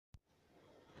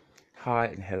Hi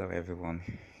and hello everyone.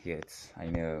 Yes, I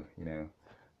know,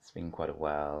 it's been quite a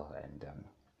while, and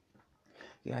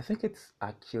yeah, I think it's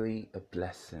actually a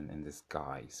blessing in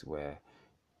disguise where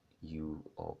you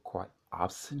are quite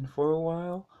absent for a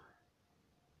while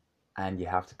and you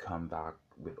have to come back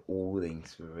with all the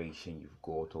inspiration you've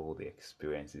got, all the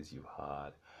experiences you've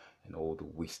had, and all the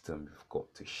wisdom you've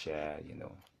got to share,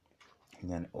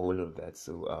 and all of that.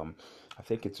 So I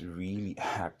think it's really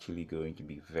actually going to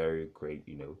be very great.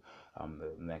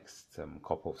 The next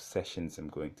couple of sessions I'm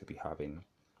going to be having,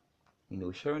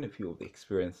 sharing a few of the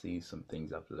experiences, some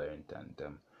things I've learned,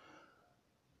 and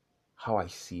how I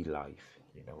see life.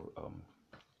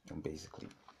 And basically.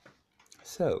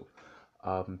 So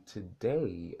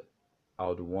today I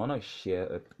would want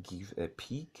to give a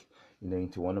peek,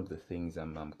 into one of the things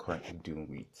I'm currently doing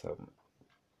with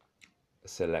a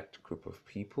select group of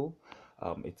people.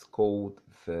 It's called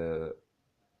the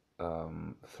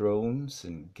Thrones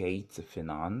and Gates of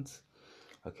Finance.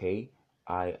 Okay,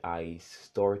 I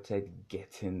started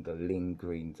getting the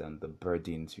lingerings and the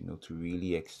burdens, to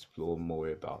really explore more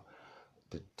about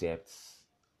the depths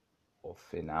of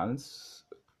finance.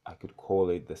 I could call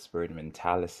it the spirit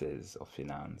mentalysis of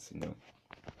finance,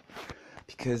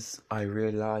 because I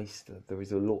realized that there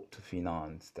is a lot to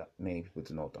finance that many people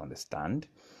do not understand.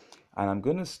 And I'm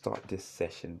going to start this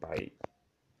session by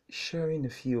sharing a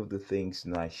few of the things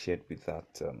that I shared with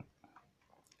that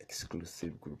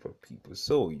exclusive group of people.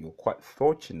 So you're quite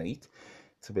fortunate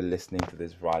to be listening to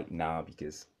this right now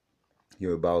because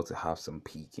you're about to have some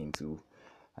peek into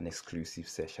an exclusive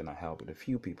session I held with a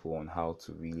few people on how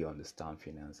to really understand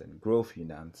finance and grow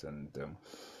finance and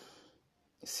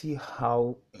see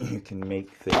how you can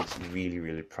make things really,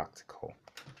 really practical,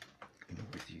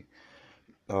 with you.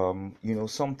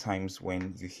 Sometimes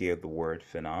when you hear the word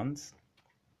finance,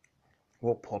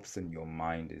 what pops in your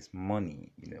mind is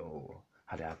money.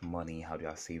 How do I have money? How do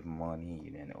I save money?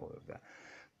 And all of that.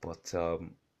 But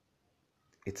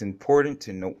it's important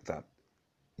to note that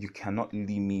you cannot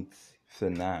limit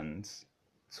finance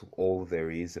to all there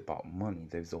is about money.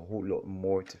 There's a whole lot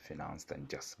more to finance than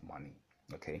just money.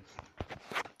 Okay.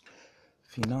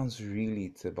 Finance really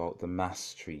it's about the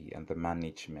mastery and the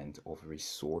management of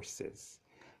resources,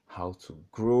 how to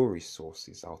grow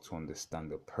resources, how to understand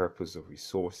the purpose of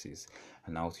resources,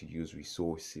 and how to use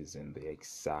resources in the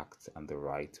exact and the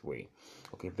right way.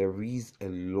 Okay, there is a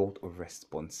lot of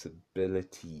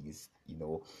responsibilities,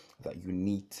 that you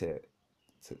need to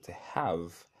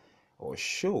have or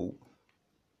show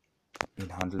in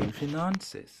handling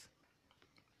finances.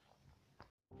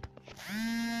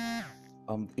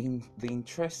 In the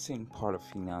interesting part of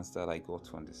finance that I got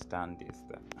to understand is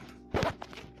that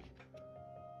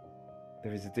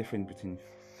there is a difference between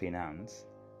finance,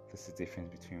 there's a difference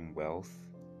between wealth,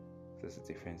 there's a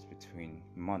difference between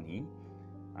money,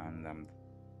 and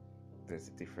there's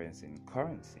a difference in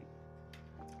currency.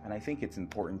 And I think it's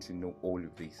important to know all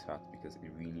of these facts because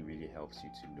it really, really helps you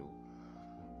to know.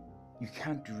 You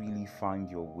can't really find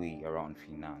your way around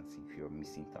finance if you're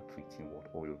misinterpreting what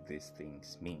all of these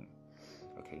things mean.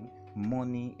 Okay,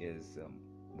 money is,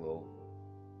 well,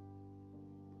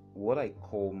 what I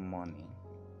call money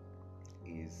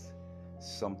is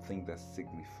something that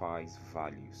signifies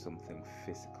value, something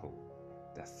physical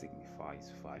that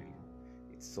signifies value.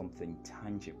 It's something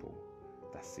tangible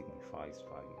that signifies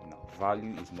value. Now,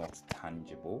 value is not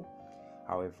tangible.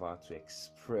 However, to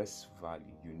express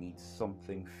value, you need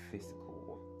something physical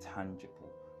or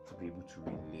tangible to be able to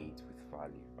relate with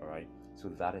value. All right. So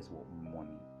that is what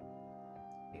money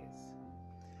is.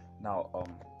 Now,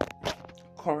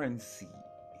 currency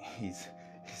is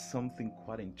something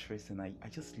quite interesting. I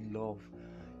just love,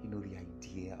 the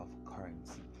idea of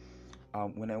currency.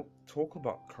 When I talk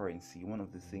about currency, one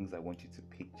of the things I want you to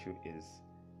picture is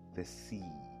the sea.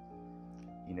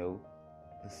 You know,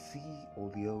 the sea or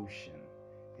the ocean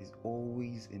is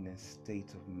always in a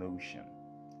state of motion.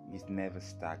 It's never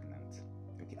stagnant.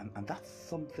 Okay, and that's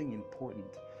something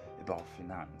important about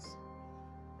finance.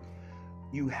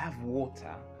 You have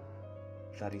water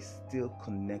that is still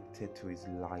connected to its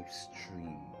life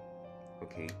stream.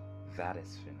 Okay, that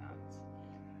is finance.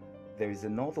 There is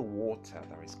another water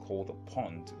that is called a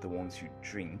pond, the ones you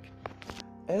drink.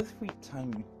 Every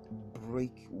time you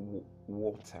break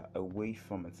water away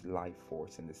from its life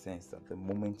force, in the sense that the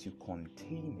moment you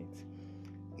contain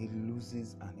it, it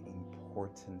loses an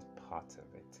important part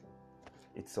of it.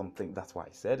 It's something, that's why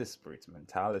I said a spirit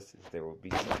mentalysis. There will be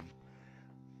some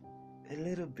a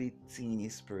little bit teeny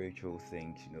spiritual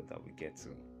things, that we get to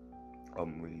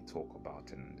really talk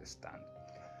about and understand.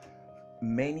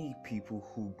 Many people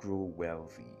who grow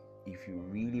wealthy, if you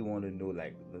really want to know,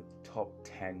 like the top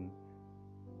 10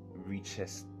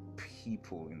 richest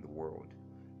people in the world,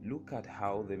 look at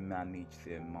how they manage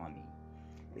their money.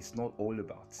 It's not all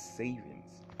about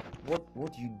savings.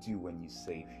 What do you do when you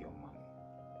save your money?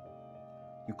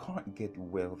 You can't get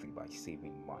wealthy by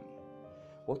saving money.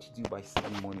 What you do by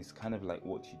saving money is kind of like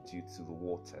what you do to the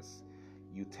waters.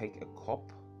 You take a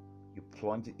cup, you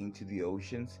plunge it into the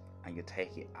oceans, and you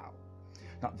take it out.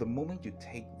 Now, the moment you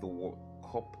take the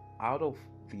cup out of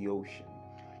the ocean,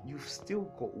 you've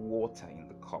still got water in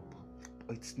the cup.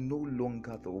 It's no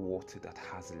longer the water that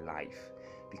has life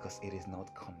because it is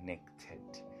not connected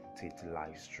to its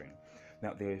life stream.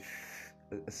 Now, there's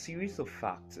a series of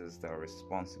factors that are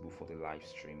responsible for the life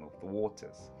stream of the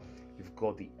waters. You've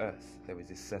got the earth. There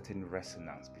is a certain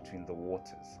resonance between the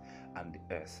waters and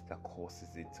the earth that causes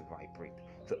it to vibrate.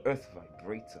 The earth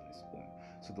vibrates on its own,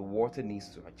 so the water needs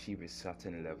to achieve a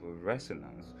certain level of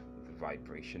resonance with the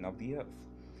vibration of the earth.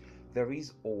 There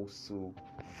is also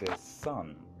the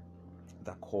sun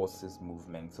that causes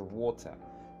movements of water.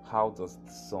 How does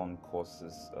the sun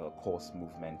cause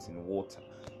movement in water?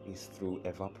 Is through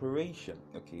evaporation.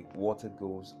 Okay, water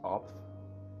goes up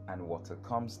and water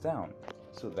comes down.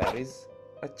 So that is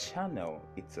a channel.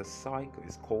 It's a cycle.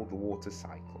 It's called the water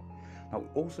cycle. Now we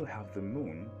also have the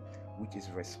moon, which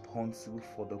is responsible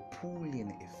for the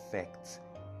pulling effect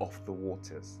of the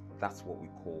waters. That's what we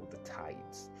call the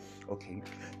tides. Okay,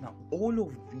 now all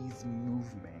of these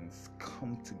movements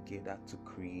come together to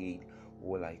create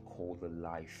what I call the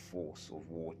life force of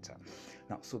water.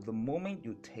 Now, so the moment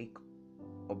you take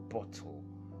a bottle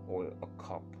or a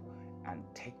cup and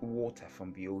take water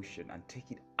from the ocean and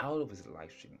take it out of its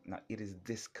life stream, now it is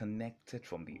disconnected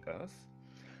from the earth,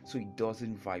 so it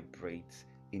doesn't vibrate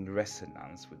in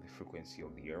resonance with the frequency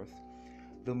of the earth.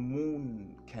 The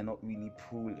moon cannot really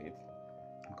pull it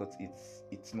because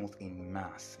it's not in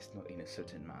mass, it's not in a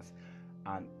certain mass.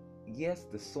 And yes,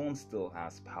 the sun still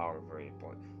has power over it,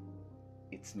 but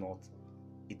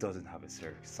it doesn't have a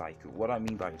cycle. What I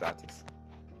mean by that is,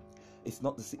 it's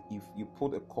not the same. If you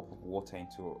put a cup of water in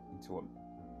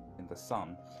the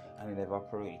sun and it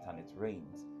evaporates and it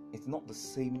rains, it's not the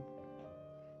same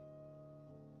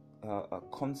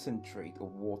concentrate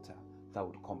of water that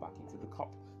would come back into the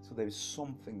cup. So there is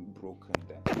something broken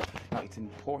there. Now it's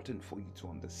important for you to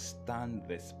understand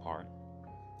this part,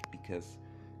 because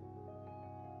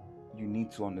you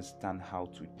need to understand how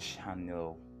to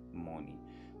channel money.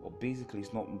 Or basically,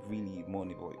 it's not really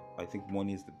money, but I think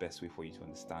money is the best way for you to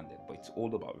understand it. But it's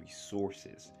all about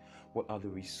resources. What are the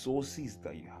resources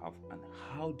that you have, and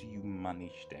how do you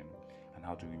manage them, and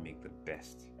how do we make the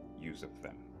best use of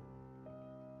them?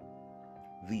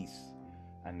 These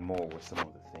and more were some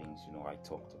of the things I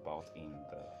talked about in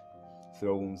the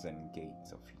Thrones and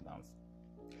Gates of Finance.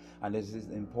 And it is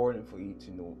important for you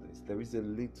to know this. There is a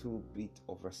little bit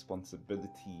of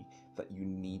responsibility that you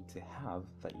need to have,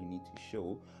 that you need to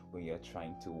show when you're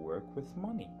trying to work with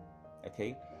money.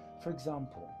 Okay? For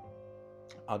example,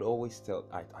 I'd always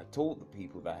I told the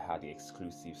people that I had the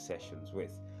exclusive sessions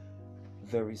with,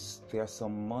 there's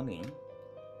some money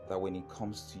that when it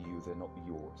comes to you, they're not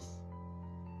yours.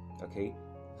 Okay?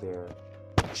 They're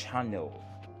channeled.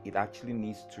 It actually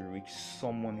needs to reach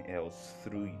someone else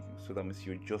through you. So that means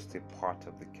you're just a part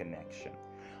of the connection.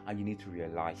 And you need to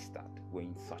realize that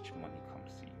when such money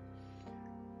comes to you.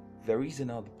 There is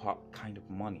another kind of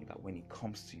money that when it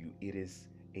comes to you, it is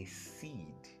a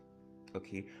seed.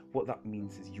 Okay? What that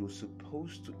means is you're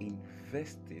supposed to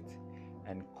invest it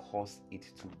and cause it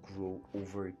to grow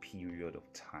over a period of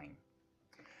time.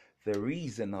 There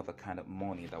is another kind of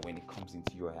money that when it comes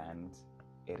into your hands,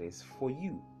 it is for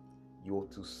you. You're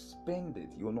to spend it.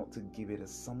 You're not to give it to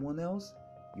someone else.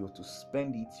 You're to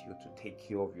spend it. You're to take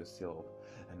care of yourself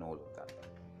and all of that.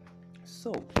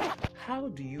 So, how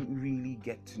do you really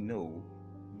get to know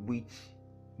which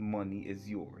money is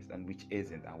yours and which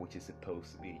isn't, and which is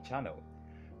supposed to be a channel?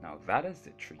 Now, that is the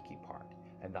tricky part,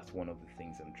 and that's one of the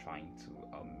things I'm trying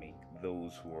to make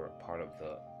those who are part of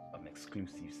the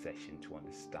exclusive session to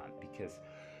understand, because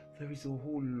there is a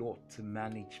whole lot to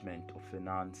management of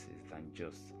finances than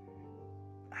just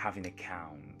having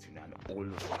accounts and all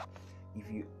of that.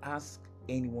 If you ask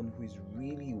anyone who is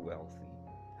really wealthy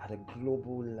at a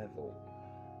global level,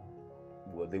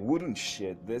 well, they wouldn't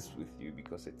share this with you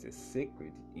because it's a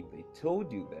secret. If they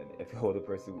told you, then every other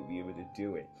person would be able to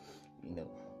do it,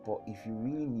 But if you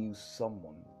really knew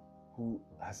someone who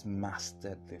has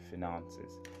mastered their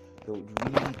finances, they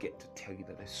would really get to tell you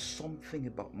that there's something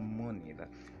about money that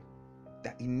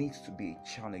it needs to be a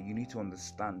channel. You need to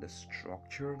understand the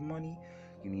structure of money.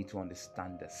 You need to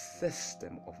understand the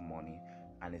system of money,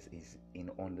 and it is in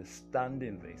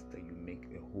understanding this that you make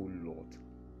a whole lot,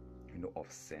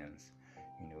 of sense,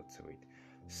 to it.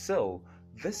 So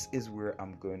This is where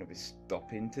I'm going to be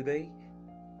stopping today.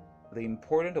 The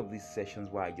importance of these sessions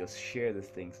where I just share these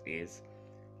things is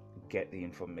get the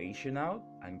information out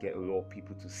and get a lot of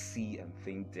people to see and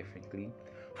think differently.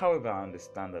 However, I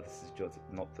understand that this is just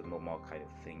not the normal kind of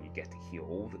thing you get to hear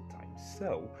all the time.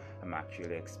 So I'm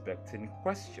actually expecting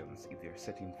questions. If there are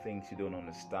certain things you don't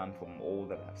understand from all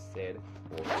that I've said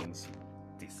or things you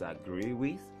disagree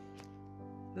with,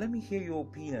 let me hear your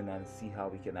opinion and see how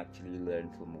we can actually learn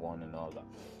from one another.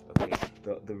 Okay,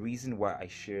 the reason why I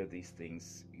share these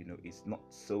things, is not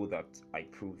so that I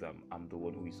prove that I'm the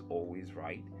one who is always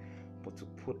right, but to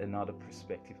put another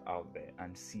perspective out there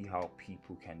and see how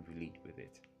people can relate with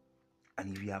it.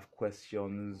 And if you have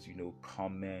questions,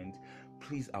 comment,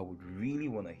 please, I would really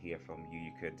want to hear from you.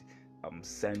 You could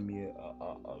send me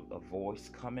a voice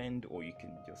comment, or you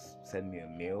can just send me a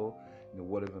mail,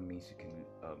 whatever means you can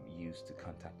use to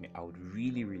contact me. I would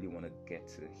really, really want to get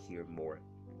to hear more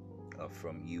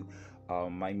from you.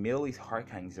 My mail is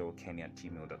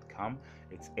harkeinzelkenny@gmail.com.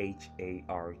 It's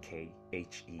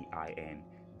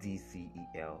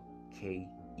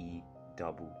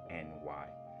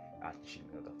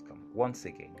harkeinzelkenny@gmail.com. Once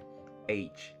again,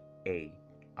 harkeinzelkenny,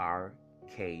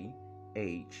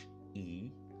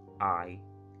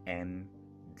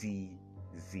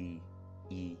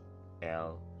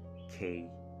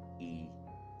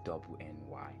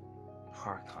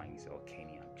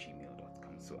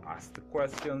 harkeinzelkenny@gmail.com. So ask the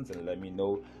questions and let me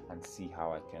know and see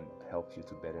how I can help you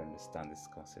to better understand this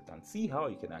concept and see how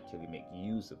you can actually make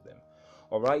use of them.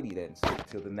 Alrighty then, so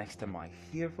till the next time I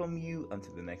hear from you,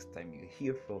 until the next time you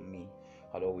hear from me,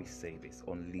 I'll always say this: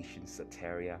 unleashing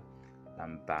Soteria,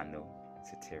 Lambano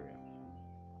Soteria.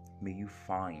 May you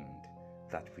find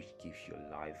that which gives your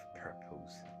life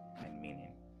purpose and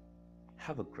meaning.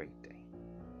 Have a great day.